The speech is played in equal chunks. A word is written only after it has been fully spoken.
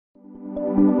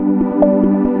The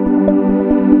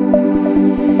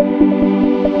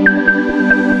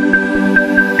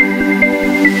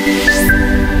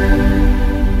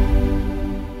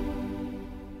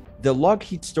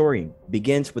Lockheed story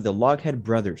begins with the Lockheed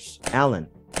brothers, Alan,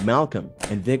 Malcolm,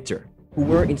 and Victor, who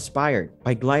were inspired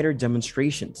by glider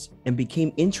demonstrations and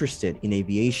became interested in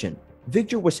aviation.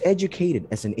 Victor was educated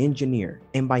as an engineer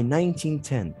and by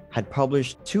 1910 had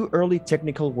published 2 early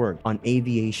technical works on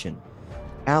aviation.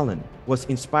 Alan was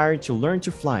inspired to learn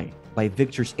to fly by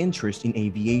Victor's interest in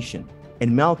aviation,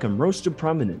 and Malcolm rose to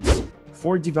prominence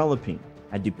for developing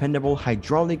a dependable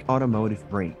hydraulic automotive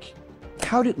brake.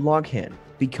 How did Lockheed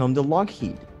become the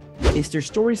Lockheed? Is their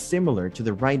story similar to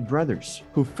the Wright brothers,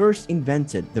 who first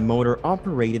invented the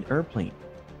motor-operated airplane?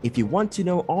 If you want to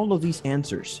know all of these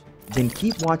answers, then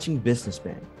keep watching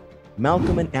Businessman.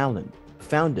 Malcolm and Alan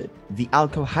founded the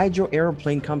Alco Hydro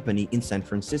Airplane Company in San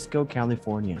Francisco,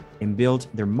 California, and built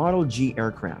their Model G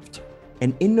aircraft,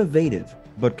 an innovative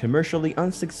but commercially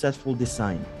unsuccessful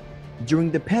design.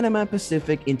 During the Panama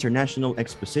Pacific International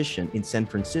Exposition in San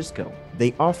Francisco,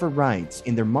 they offer rides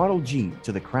in their Model G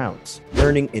to the crowds,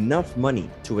 earning enough money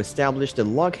to establish the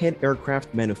Lockheed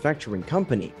Aircraft Manufacturing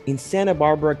Company in Santa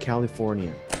Barbara,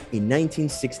 California. In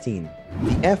 1916,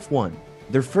 the F-1,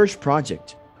 their first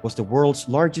project, was the world's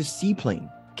largest seaplane,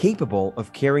 capable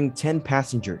of carrying 10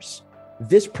 passengers.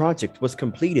 This project was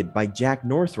completed by Jack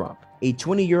Northrop, a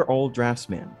 20-year-old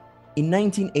draftsman. In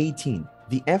 1918,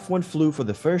 the F-1 flew for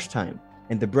the first time,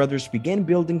 and the brothers began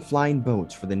building flying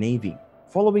boats for the Navy.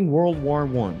 Following World War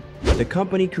I, the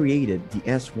company created the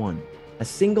S-1, a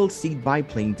single-seat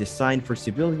biplane designed for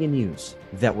civilian use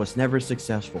that was never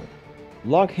successful.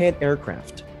 Lockheed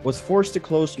Aircraft was forced to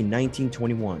close in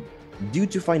 1921 due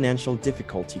to financial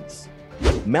difficulties.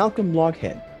 Malcolm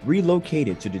Lockheed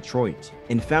relocated to Detroit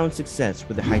and found success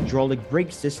with the hydraulic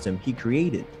brake system he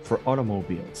created for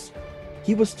automobiles.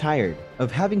 He was tired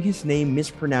of having his name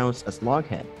mispronounced as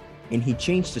Lockheed, and he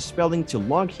changed the spelling to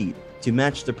Lockheed to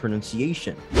match the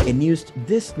pronunciation and used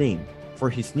this name for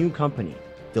his new company,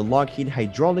 the Lockheed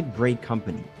Hydraulic Brake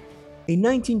Company. In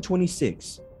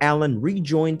 1926, Alan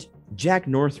rejoined Jack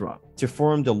Northrop to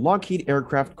form the Lockheed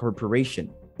Aircraft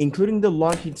Corporation, including the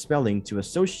Lockheed spelling to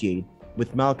associate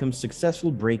with Malcolm's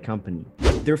successful brake company.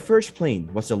 Their first plane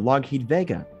was the Lockheed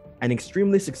Vega, an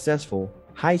extremely successful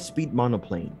high-speed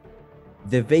monoplane.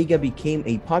 The Vega became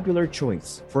a popular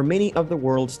choice for many of the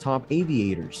world's top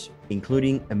aviators,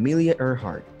 including Amelia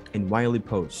Earhart and Wiley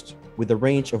Post, with a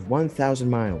range of 1,000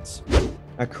 miles,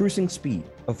 a cruising speed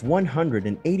of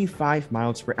 185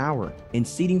 miles per hour, and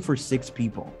seating for 6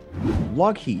 people.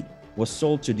 Lockheed was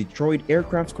sold to Detroit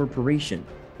Aircraft Corporation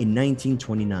in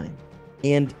 1929,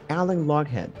 and Alan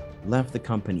Lockheed left the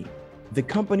company. The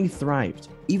company thrived,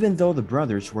 even though the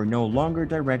brothers were no longer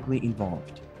directly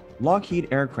involved. Lockheed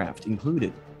aircraft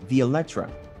included the Electra,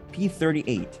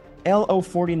 P-38,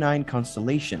 LO-49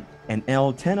 Constellation, and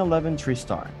L-1011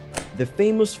 TriStar. The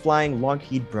famous flying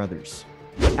Lockheed brothers.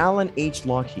 Alan H.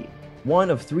 Lockheed, one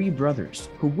of 3 brothers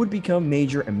who would become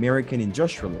major American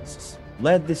industrialists,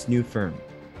 led this new firm.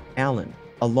 Alan,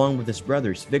 along with his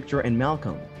brothers Victor and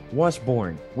Malcolm, was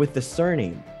born with the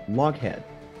surname Lockheed.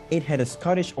 It had a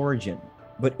Scottish origin,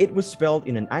 but it was spelled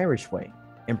in an Irish way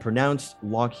and pronounced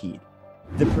Lockheed.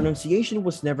 The pronunciation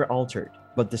was never altered,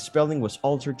 but the spelling was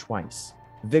altered twice.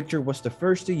 Victor was the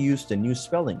first to use the new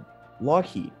spelling,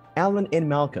 Lockheed. Alan and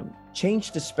Malcolm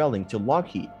changed the spelling to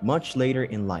Lockheed much later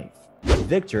in life.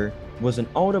 Victor was an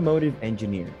automotive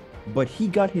engineer, but he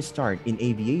got his start in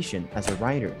aviation as a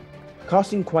writer,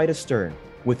 causing quite a stir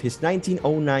with his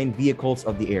 1909 Vehicles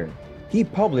of the Air. He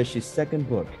published his second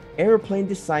book, Airplane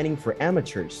Designing for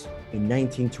Amateurs, in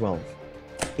 1912.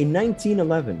 In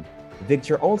 1911,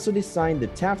 Victor also designed the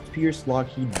Taft-Pierce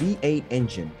Lockheed V8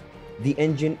 engine. The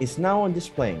engine is now on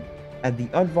display at the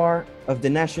Udvar of the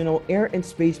National Air and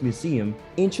Space Museum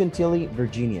in Chantilly,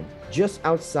 Virginia, just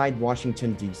outside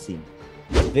Washington, D.C.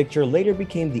 Victor later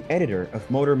became the editor of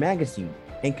Motor Magazine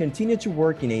and continued to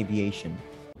work in aviation.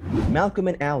 Malcolm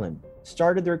and Alan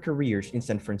started their careers in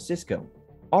San Francisco.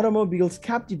 Automobiles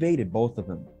captivated both of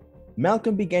them.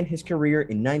 Malcolm began his career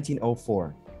in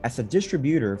 1904 as a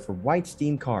distributor for White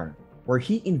Steam Car, where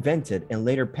he invented and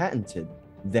later patented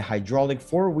the hydraulic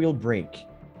 4-wheel brake.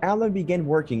 Alan began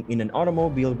working in an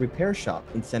automobile repair shop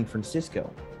in San Francisco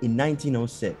in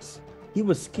 1906. He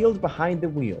was skilled behind the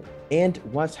wheel and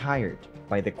was hired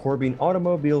by the Corbin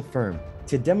Automobile firm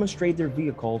to demonstrate their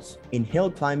vehicles in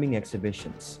hill climbing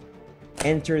exhibitions.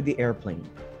 Enter the airplane.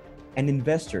 An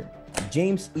investor,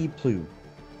 James E. Plew,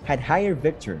 had hired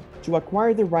Victor to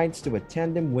acquire the rights to a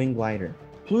tandem wing glider.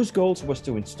 Plew's goal was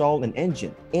to install an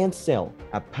engine and sell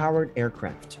a powered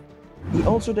aircraft. He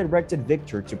also directed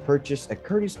Victor to purchase a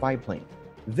Curtiss biplane.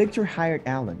 Victor hired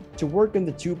Alan to work on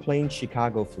the two-plane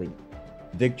Chicago fleet.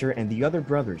 Victor and the other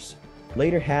brothers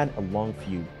later had a long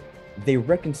feud. They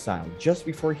reconciled just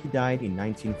before he died in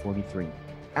 1943.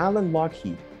 Alan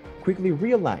Lockheed quickly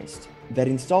realized that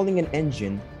installing an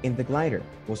engine in the glider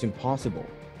was impossible,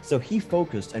 so he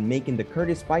focused on making the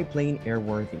Curtiss biplane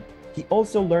airworthy. He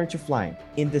also learned to fly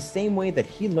in the same way that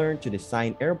he learned to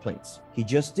design airplanes. He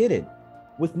just did it,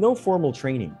 with no formal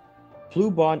training.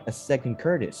 Plu bought a second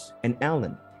Curtiss, and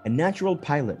Alan, a natural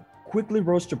pilot, quickly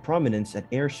rose to prominence at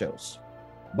air shows.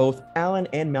 Both Alan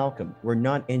and Malcolm were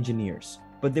not engineers,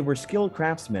 but they were skilled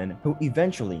craftsmen who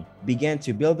eventually began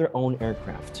to build their own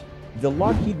aircraft. The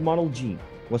Lockheed Model G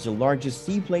was the largest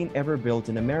seaplane ever built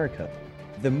in America.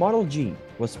 The Model G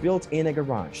was built in a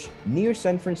garage near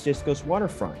San Francisco's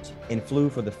waterfront and flew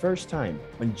for the first time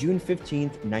on June 15,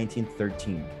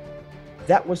 1913.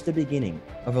 That was the beginning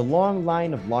of a long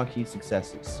line of Lockheed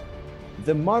successes.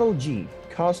 The Model G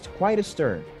caused quite a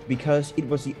stir because it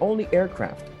was the only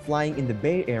aircraft flying in the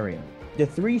Bay Area. The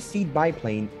three-seat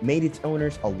biplane made its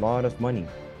owners a lot of money.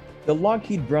 The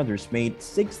Lockheed brothers made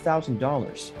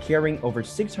 $6,000 carrying over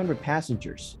 600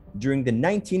 passengers during the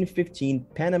 1915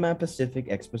 Panama Pacific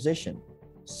Exposition.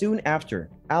 Soon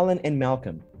after, Alan and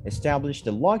Malcolm established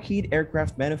the Lockheed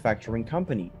Aircraft Manufacturing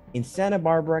Company in Santa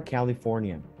Barbara,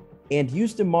 California, and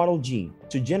used the Model G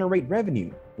to generate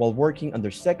revenue while working on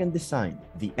their second design,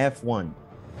 the F-1.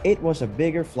 It was a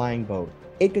bigger flying boat.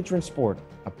 It could transport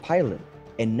a pilot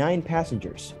and 9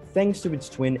 passengers thanks to its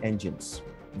twin engines.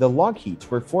 The Lockheeds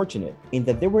were fortunate in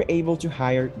that they were able to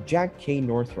hire Jack K.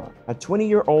 Northrop, a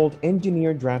 20-year-old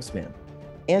engineer draftsman.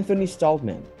 Anthony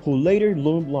Stallman, who later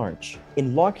loomed large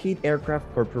in Lockheed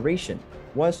Aircraft Corporation,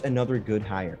 was another good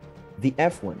hire. The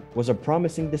F-1 was a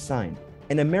promising design,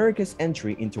 and America's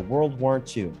entry into World War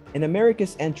II and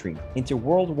America's entry into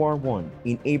World War I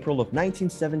in April of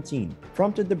 1917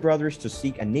 prompted the brothers to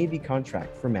seek a Navy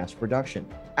contract for mass production.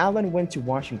 Alan went to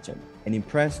Washington and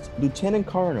impressed Lieutenant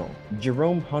Colonel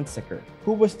Jerome Hunsaker,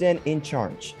 who was then in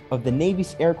charge of the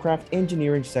Navy's aircraft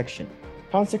engineering section.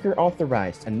 Hunsaker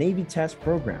authorized a Navy test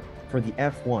program for the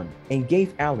F-1 and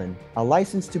gave Alan a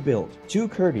license to build 2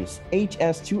 Curtiss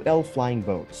HS-2L flying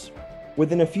boats.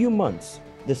 Within a few months,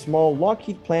 the small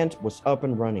Lockheed plant was up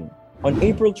and running. On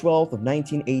April 12 of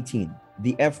 1918,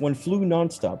 the F-1 flew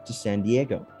nonstop to San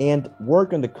Diego, and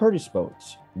work on the Curtiss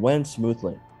boats went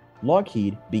smoothly.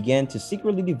 Lockheed began to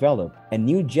secretly develop a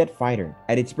new jet fighter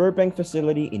at its Burbank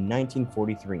facility in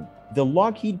 1943. The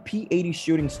Lockheed P-80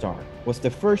 Shooting Star was the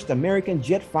first American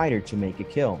jet fighter to make a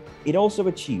kill. It also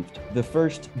achieved the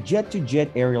first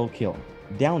jet-to-jet aerial kill,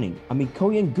 downing a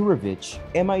Mikoyan Gurevich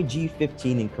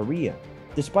MiG-15 in Korea,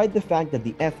 despite the fact that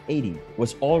the F-80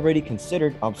 was already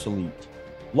considered obsolete.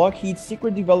 Lockheed's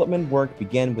secret development work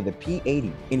began with the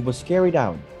P-80 and was carried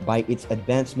out by its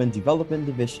Advancement Development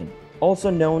Division, also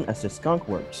known as the Skunk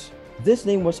Works. This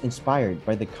name was inspired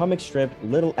by the comic strip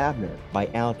Little Abner by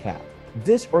Al Capp.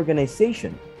 This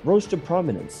organization rose to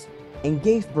prominence and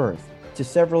gave birth to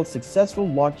several successful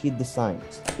Lockheed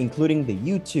designs, including the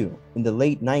U-2 in the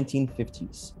late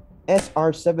 1950s,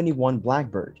 SR-71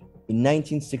 Blackbird in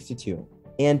 1962,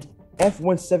 and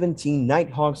F-117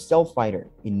 Nighthawk stealth fighter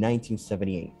in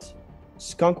 1978.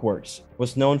 Skunk Works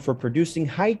was known for producing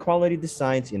high-quality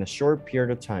designs in a short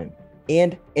period of time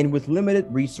and with limited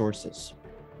resources.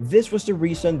 This was the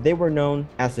reason they were known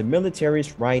as the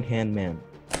military's right-hand man.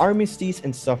 Armistice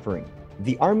and suffering.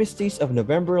 The Armistice of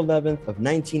November 11th of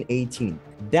 1918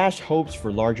 dashed hopes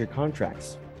for larger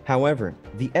contracts. However,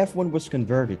 the F-1 was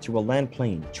converted to a land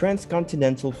plane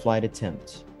transcontinental flight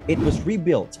attempt. It was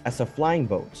rebuilt as a flying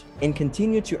boat and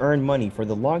continued to earn money for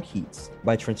the Lockheeds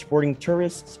by transporting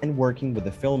tourists and working with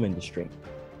the film industry.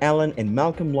 Alan and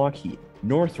Malcolm Lockheed,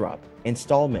 Northrop, and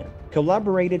Stallman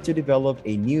collaborated to develop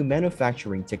a new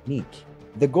manufacturing technique.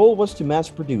 The goal was to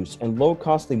mass-produce and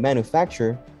low-costly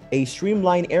manufacture a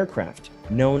streamlined aircraft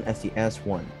known as the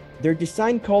S-1. Their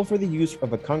design called for the use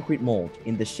of a concrete mold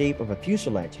in the shape of a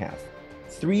fuselage half.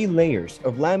 3 layers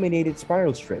of laminated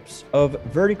spiral strips of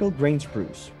vertical grain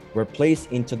spruce were placed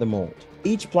into the mold.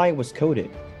 Each ply was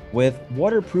coated with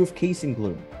waterproof casing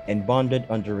glue and bonded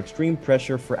under extreme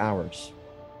pressure for hours.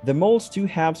 The mold's 2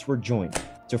 halves were joined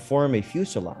to form a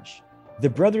fuselage. The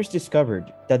brothers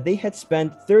discovered that they had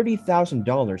spent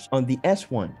 $30,000 on the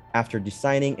S-1 after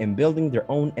designing and building their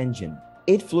own engine.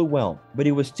 It flew well, but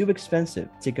it was too expensive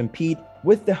to compete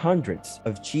with the hundreds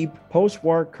of cheap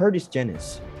post-war Curtiss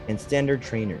Genesis and standard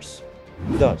trainers.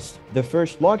 Thus, the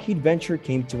first Lockheed venture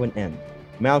came to an end.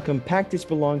 Malcolm packed his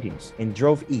belongings and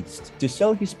drove east to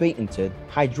sell his patented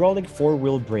hydraulic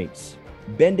 4-wheel brakes.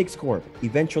 Bendix Corp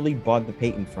eventually bought the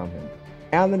patent from him.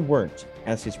 Alan worked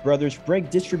as his brother's brake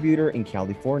distributor in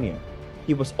California.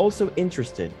 He was also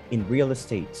interested in real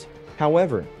estate.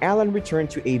 However, Alan returned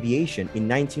to aviation in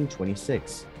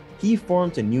 1926. He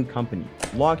formed a new company,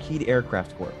 Lockheed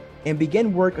Aircraft Corp, and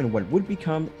began work on what would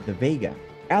become the Vega.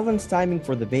 Alan's timing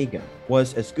for the Vega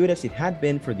was as good as it had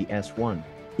been for the S-1.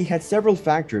 He had several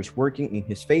factors working in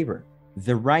his favor.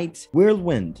 The Wright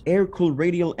Whirlwind air-cooled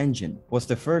radial engine was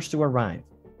the first to arrive.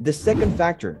 The second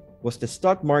factor was the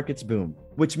stock market's boom,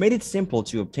 which made it simple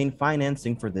to obtain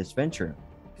financing for this venture.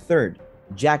 Third,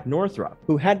 Jack Northrop,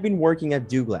 who had been working at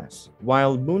Douglas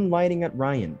while moonlighting at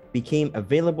Ryan, became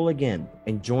available again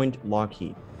and joined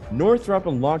Lockheed. Northrop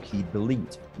and Lockheed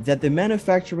believed that the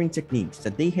manufacturing techniques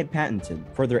that they had patented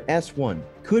for their S-1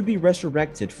 could be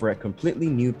resurrected for a completely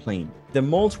new plane. The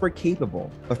molds were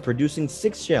capable of producing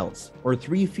 6 shells or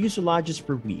 3 fuselages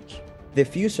per week. The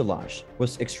fuselage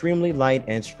was extremely light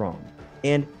and strong,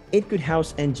 and it could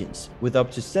house engines with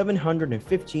up to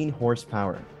 715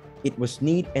 horsepower. It was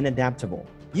neat and adaptable.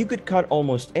 You could cut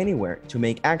almost anywhere to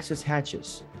make access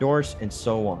hatches, doors, and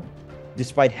so on,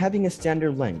 despite having a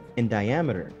standard length and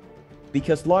diameter.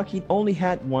 Because Lockheed only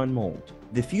had one mold,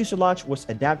 the fuselage was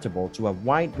adaptable to a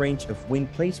wide range of wing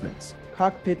placements,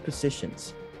 cockpit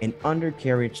positions, and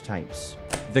undercarriage types.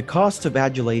 The cost of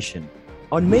adulation.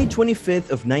 On May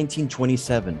 25th of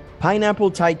 1927,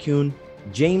 Pineapple tycoon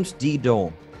James D.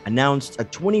 Dole announced a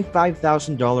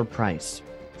 $25,000 price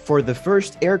for the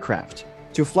first aircraft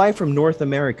to fly from North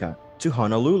America to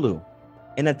Honolulu,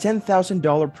 and a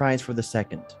 $10,000 prize for the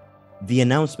second. The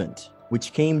announcement,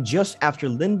 which came just after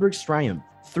Lindbergh's triumph,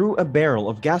 threw a barrel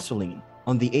of gasoline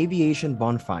on the aviation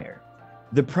bonfire.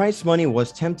 The prize money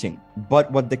was tempting, but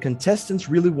what the contestants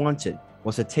really wanted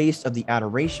was a taste of the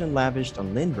adoration lavished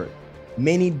on Lindbergh.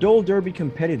 Many Dole Derby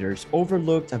competitors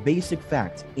overlooked a basic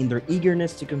fact in their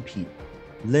eagerness to compete.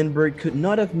 Lindbergh could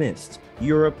not have missed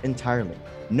Europe entirely,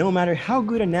 no matter how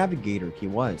good a navigator he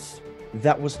was.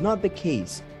 That was not the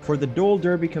case for the Dole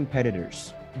Derby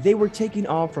competitors. They were taking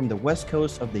off from the west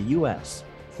coast of the US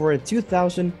for a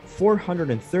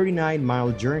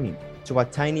 2,439-mile journey to a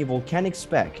tiny volcanic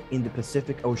speck in the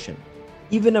Pacific Ocean.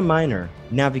 Even a minor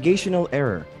navigational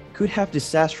error could have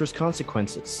disastrous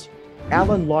consequences.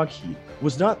 Alan Lockheed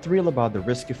was not thrilled about the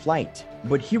risky flight,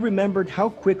 but he remembered how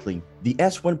quickly the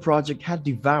S-1 project had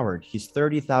devoured his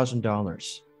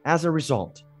 $30,000. As a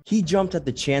result, he jumped at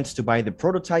the chance to buy the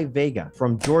prototype Vega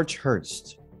from George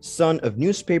Hearst, son of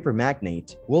newspaper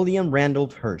magnate William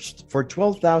Randolph Hearst, for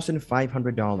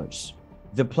 $12,500.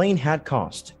 The plane had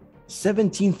cost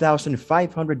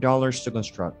 $17,500 to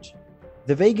construct.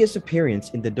 The Vega's appearance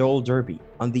in the Dole Derby,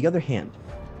 on the other hand,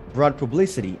 brought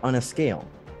publicity on a scale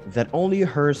that only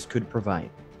Hearst could provide.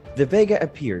 The Vega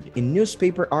appeared in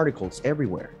newspaper articles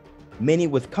everywhere, many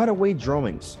with cutaway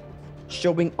drawings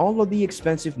showing all of the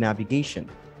expensive navigation,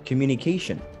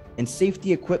 communication, and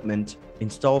safety equipment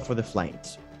installed for the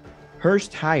flight.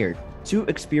 Hearst hired 2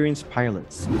 experienced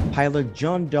pilots, pilot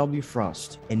John W.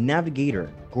 Frost and navigator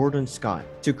Gordon Scott,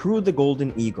 to crew the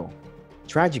Golden Eagle.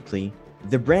 Tragically,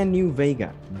 the brand new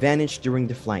Vega vanished during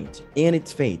the flight, and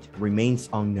its fate remains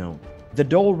unknown. The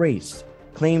Dole race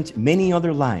claimed many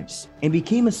other lives and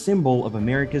became a symbol of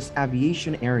America's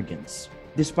aviation arrogance.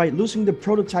 Despite losing the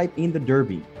prototype in the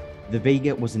Derby, the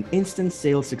Vega was an instant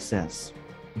sales success.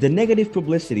 The negative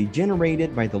publicity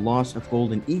generated by the loss of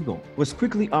Golden Eagle was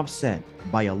quickly offset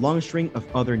by a long string of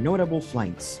other notable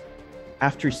flights.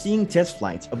 After seeing test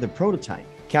flights of the prototype,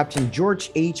 Captain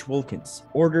George H. Wilkins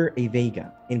ordered a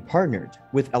Vega and partnered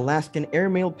with Alaskan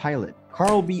airmail pilot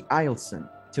Carl B. Eielson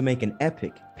to make an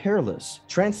epic, perilous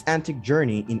transatlantic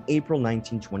journey in April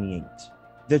 1928.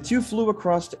 The two flew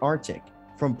across the Arctic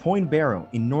from Point Barrow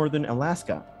in northern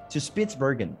Alaska to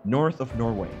Spitsbergen, north of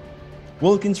Norway.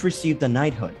 Wilkins received the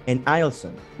knighthood, and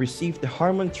Eielson received the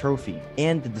Harmon Trophy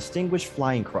and the Distinguished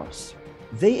Flying Cross.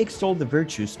 They extolled the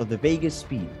virtues of the Vega's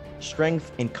speed,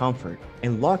 strength, and comfort,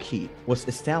 and Lockheed was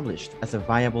established as a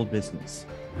viable business.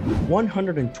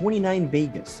 129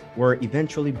 Vegas were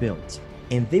eventually built,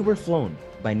 and they were flown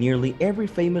by nearly every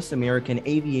famous American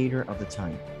aviator of the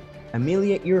time.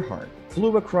 Amelia Earhart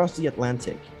flew across the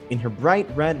Atlantic in her bright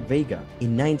red Vega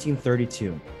in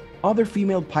 1932. Other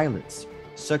female pilots,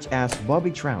 such as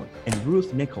Bobby Trout and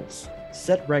Ruth Nichols,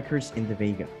 set records in the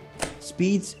Vega.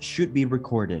 Speeds should be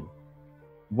recorded.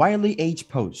 Wiley H.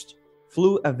 Post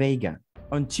flew a Vega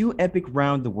on 2 epic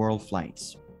round-the-world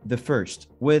flights. The first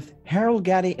with Harold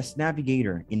Gatty as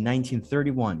navigator in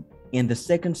 1931 and the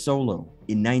second solo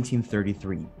in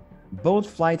 1933. Both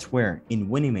flights were in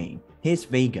Winnipeg. His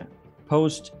Vega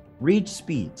Post reached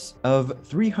speeds of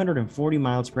 340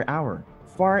 miles per hour,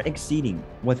 far exceeding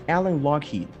what Allen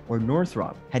Lockheed or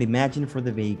Northrop had imagined for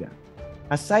the Vega.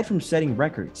 Aside from setting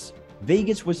records,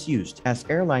 Vegas was used as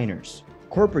airliners,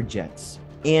 corporate jets,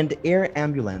 and air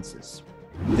ambulances.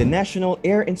 The National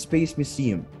Air and Space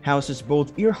Museum houses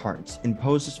both Earhart's and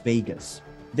Pose's Vegas.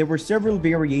 There were several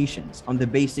variations on the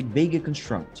basic Vega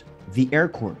construct. The Air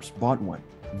Corps bought one,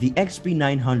 the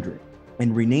XB900,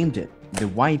 and renamed it the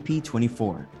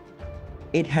YP-24.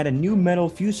 It had a new metal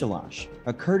fuselage,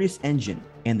 a Curtiss engine,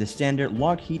 and the standard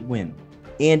Lockheed wing,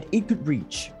 and it could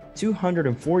reach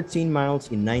 214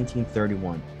 miles in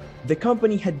 1931. The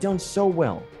company had done so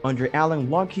well under Allen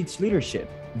Lockheed's leadership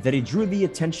that it drew the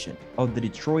attention of the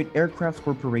Detroit Aircraft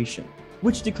Corporation,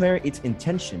 which declared its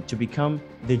intention to become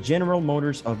the General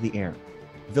Motors of the air.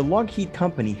 The Lockheed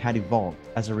Company had evolved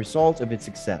as a result of its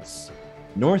success.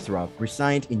 Northrop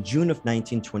resigned in June of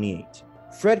 1928.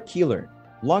 Fred Keeler,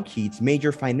 Lockheed's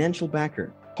major financial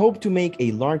backer, hoped to make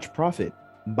a large profit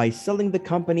by selling the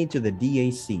company to the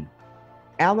DAC.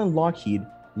 Allen Lockheed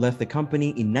left the company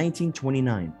in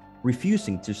 1929,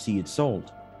 refusing to see it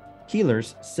sold.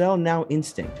 Keeler's sell now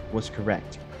instinct was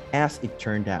correct, as it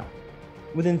turned out.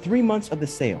 Within 3 months of the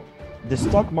sale, the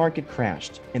stock market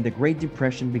crashed and the Great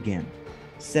Depression began,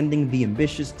 sending the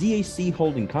ambitious DAC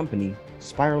holding company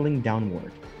spiraling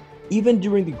downward. Even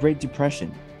during the Great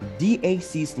Depression,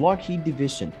 DAC's Lockheed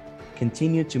division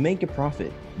continued to make a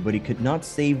profit, but it could not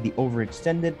save the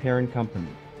overextended parent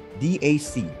company.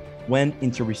 DAC went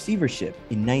into receivership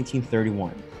in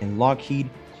 1931, and Lockheed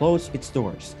closed its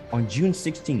doors on June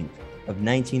 16th of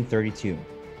 1932,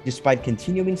 despite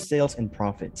continuing sales and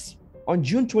profits. On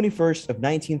June 21st of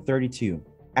 1932,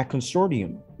 a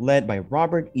consortium led by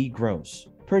Robert E. Gross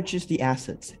purchased the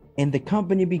assets, and the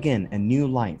company began a new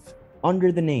life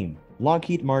under the name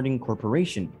Lockheed Martin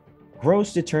Corporation.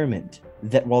 Gross determined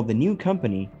that while the new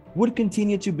company would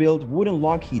continue to build wooden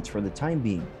Lockheeds for the time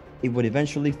being, it would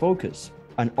eventually focus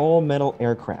on all-metal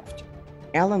aircraft.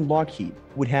 Allen Lockheed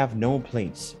would have no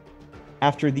place.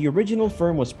 After the original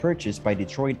firm was purchased by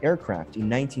Detroit Aircraft in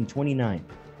 1929,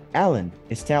 Allen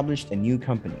established a new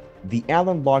company, the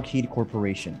Allen Lockheed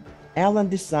Corporation. Allen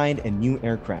designed a new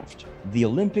aircraft, the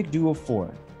Olympic Duo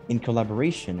 4, in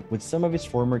collaboration with some of his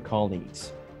former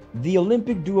colleagues. The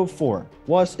Olympic Duo 4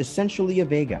 was essentially a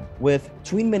Vega with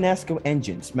twin Menasco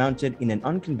engines mounted in an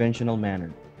unconventional manner.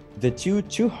 The two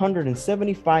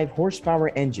 275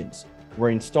 horsepower engines were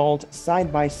installed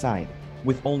side by side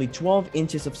with only 12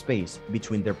 inches of space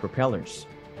between their propellers.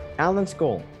 Allen's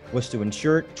goal was to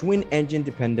ensure twin engine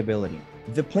dependability.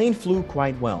 The plane flew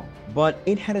quite well, but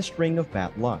it had a string of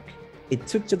bad luck. It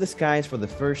took to the skies for the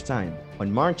first time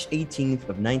on March 18th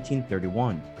of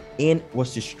 1931 and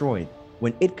was destroyed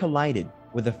when it collided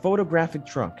with a photographic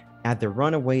truck at the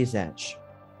runaway's edge.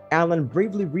 Allen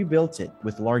bravely rebuilt it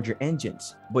with larger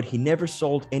engines, but he never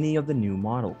sold any of the new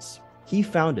models. He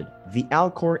founded the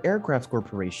Alcor Aircraft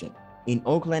Corporation in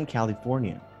Oakland,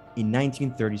 California in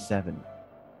 1937.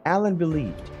 Allen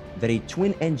believed that a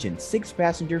twin-engine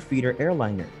 6-passenger feeder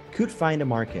airliner could find a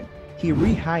market. He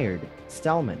rehired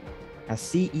Stallman as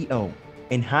CEO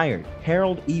and hired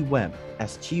Harold E. Webb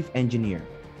as chief engineer.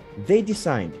 They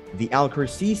designed the Alcor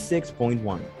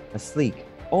C6.1, a sleek,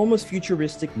 almost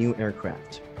futuristic new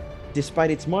aircraft. Despite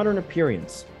its modern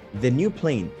appearance, the new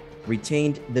plane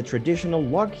retained the traditional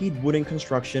Lockheed wooden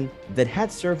construction that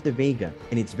had served the Vega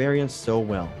and its variants so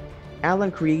well.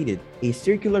 Allen created a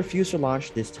circular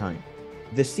fuselage this time.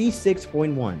 The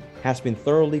C6.1 has been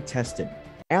thoroughly tested.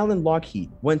 Allen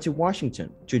Lockheed went to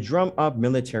Washington to drum up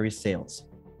military sales,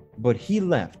 but he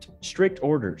left strict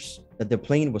orders that the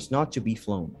plane was not to be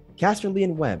flown. Casterly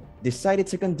and Webb decided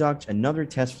to conduct another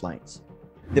test flight.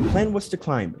 The plan was to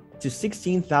climb to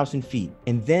 16,000 feet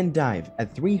and then dive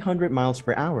at 300 miles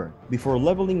per hour before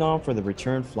leveling off for the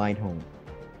return flight home.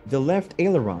 The left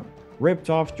aileron ripped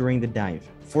off during the dive,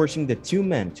 forcing the two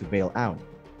men to bail out.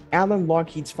 Allen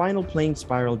Lockheed's final plane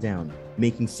spiraled down,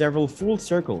 making several full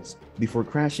circles before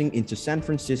crashing into San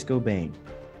Francisco Bay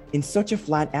in such a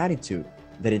flat attitude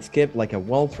that it skipped like a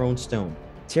well-thrown stone,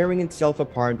 tearing itself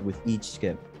apart with each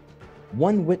skip.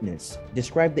 One witness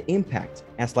described the impact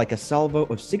as like a salvo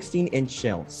of 16-inch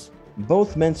shells.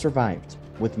 Both men survived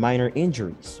with minor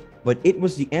injuries, but it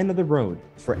was the end of the road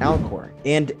for Alcor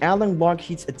and Allen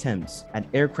Lockheed's attempts at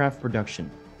aircraft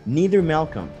production. Neither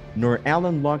Malcolm nor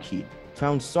Allen Lockheed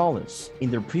found solace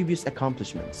in their previous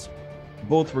accomplishments.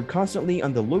 Both were constantly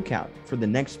on the lookout for the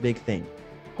next big thing,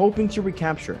 hoping to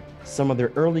recapture some of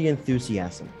their early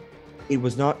enthusiasm. It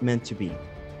was not meant to be.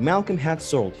 Malcolm had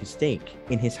sold his stake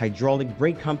in his hydraulic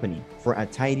brake company for a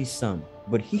tidy sum,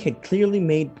 but he had clearly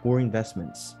made poor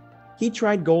investments. He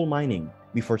tried gold mining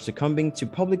before succumbing to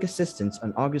public assistance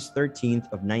on August 13th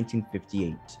of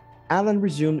 1958. Allen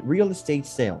resumed real estate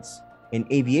sales and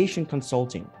aviation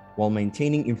consulting while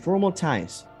maintaining informal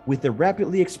ties with the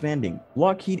rapidly expanding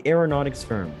Lockheed Aeronautics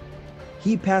firm.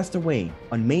 He passed away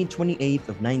on May 28th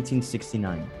of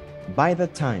 1969. By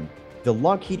that time, the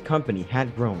Lockheed Company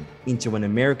had grown into an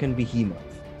American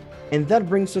behemoth. And that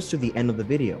brings us to the end of the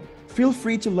video. Feel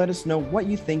free to let us know what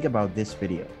you think about this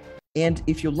video. And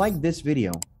if you like this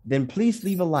video, then please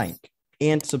leave a like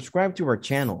and subscribe to our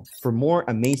channel for more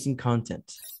amazing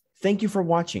content. Thank you for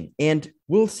watching, and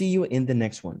we'll see you in the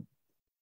next one.